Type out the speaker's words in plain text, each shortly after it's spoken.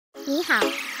你好，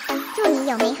祝你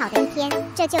有美好的一天。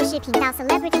这就是频道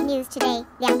Celebrity News Today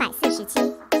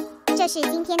 247。这是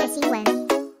今天的新闻。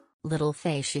Little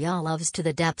Fei Xia loves to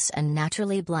the depths and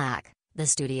naturally black. The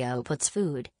studio puts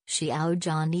food. Xiao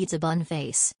Zhan needs a bun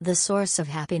face. The source of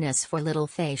happiness for little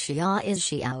Fei Xia is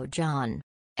Xiao Zhan.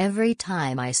 Every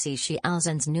time I see Xiao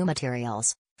Zhan's new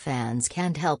materials, fans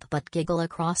can't help but giggle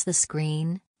across the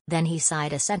screen. Then he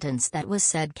sighed a sentence that was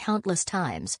said countless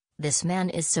times. This man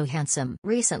is so handsome.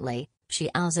 Recently,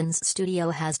 Xiao Zhan's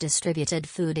studio has distributed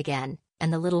food again,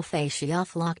 and the little Fei Xia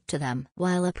flocked to them.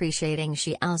 While appreciating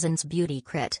Xiao Zhan's beauty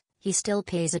crit, he still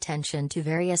pays attention to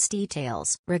various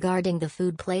details. Regarding the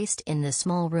food placed in the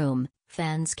small room,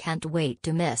 fans can't wait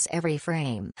to miss every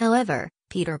frame. However,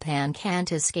 Peter Pan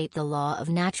can't escape the law of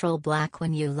natural black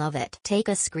when you love it. Take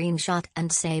a screenshot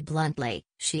and say bluntly,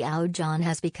 Xiao Zhan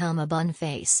has become a bun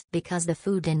face. Because the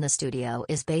food in the studio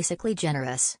is basically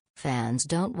generous, fans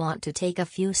don't want to take a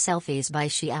few selfies by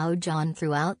Xiao Zhan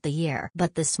throughout the year.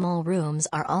 But the small rooms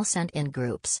are all sent in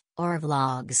groups, or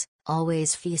vlogs.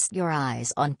 Always feast your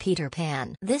eyes on Peter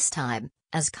Pan. This time,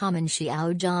 as Common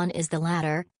Xiao Zhan is the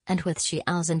latter, and with Xiao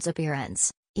Zhan's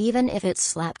appearance, even if it's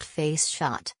slapped face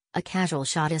shot, a casual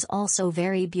shot is also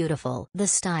very beautiful. The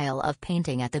style of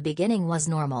painting at the beginning was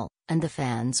normal, and the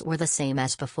fans were the same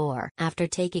as before. After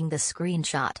taking the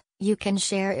screenshot, you can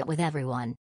share it with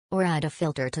everyone, or add a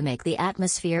filter to make the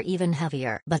atmosphere even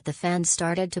heavier. But the fans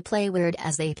started to play weird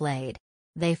as they played.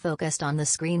 They focused on the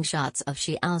screenshots of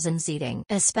Xiao Zhan's eating,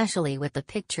 especially with the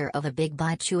picture of a big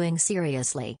bite chewing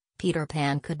seriously. Peter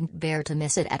Pan couldn't bear to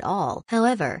miss it at all.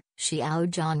 However, Xiao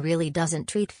Zhan really doesn't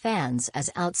treat fans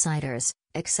as outsiders,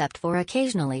 except for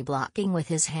occasionally blocking with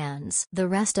his hands. The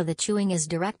rest of the chewing is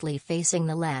directly facing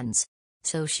the lens.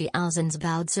 So Xiao Zhan's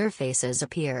bowed surfaces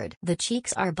appeared. The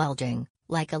cheeks are bulging,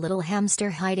 like a little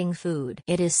hamster hiding food.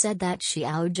 It is said that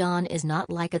Xiao Zhan is not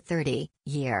like a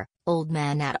 30-year-old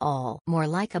man at all. More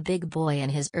like a big boy in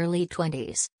his early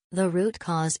 20s. The root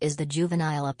cause is the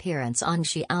juvenile appearance on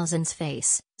Xiao Zhan's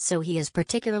face, so he is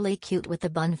particularly cute with the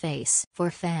bun face. For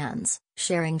fans,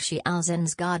 sharing Xiao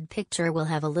Zhan's god picture will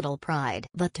have a little pride.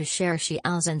 But to share Xiao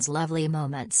Zhan's lovely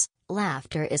moments,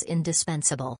 laughter is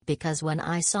indispensable. Because when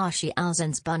I saw Xiao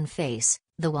Zhan's bun face,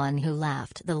 the one who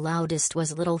laughed the loudest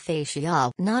was little Fei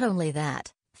Xia. Not only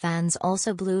that, fans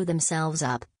also blew themselves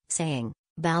up, saying,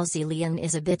 baozi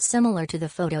is a bit similar to the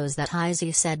photos that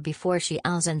Izzy said before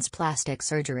Xiao Zhan's plastic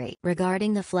surgery.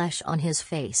 Regarding the flesh on his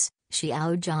face,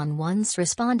 Xiao Zhan once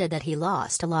responded that he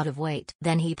lost a lot of weight.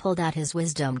 Then he pulled out his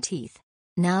wisdom teeth.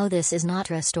 Now this is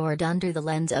not restored under the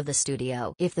lens of the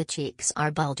studio. If the cheeks are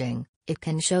bulging, it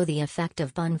can show the effect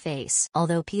of bun face.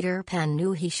 Although Peter Pan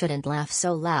knew he shouldn't laugh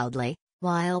so loudly,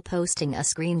 while posting a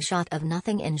screenshot of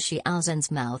nothing in Xiao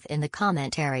Zhan's mouth in the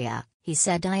comment area, he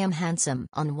said I am handsome.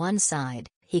 On one side,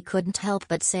 he couldn't help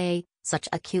but say, such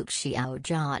a cute Xiao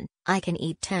Zhan, I can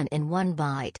eat 10 in one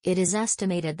bite. It is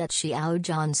estimated that Xiao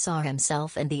Zhan saw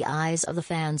himself in the eyes of the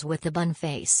fans with the bun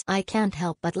face. I can't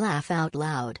help but laugh out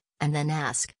loud, and then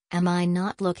ask, am I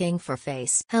not looking for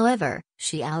face? However,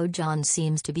 Xiao Zhan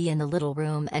seems to be in the little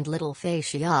room and little Fei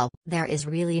Xia, there is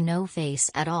really no face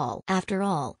at all. After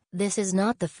all, this is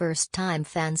not the first time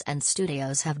fans and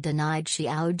studios have denied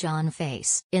Xiao Zhan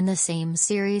face. In the same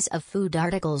series of food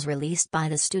articles released by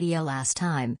the studio last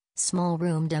time, small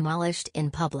room demolished in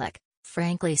public.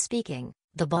 Frankly speaking,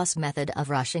 the boss method of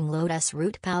rushing lotus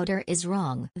root powder is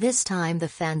wrong. This time the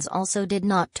fans also did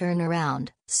not turn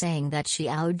around, saying that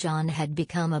Xiao Zhan had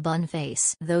become a bun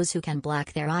face. Those who can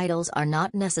black their idols are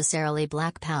not necessarily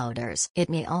black powders. It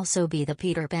may also be the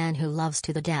Peter Pan who loves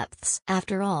to the depths.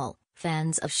 After all,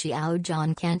 fans of Xiao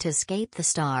Zhan can't escape the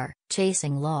star,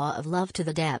 chasing law of love to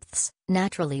the depths,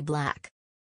 naturally black.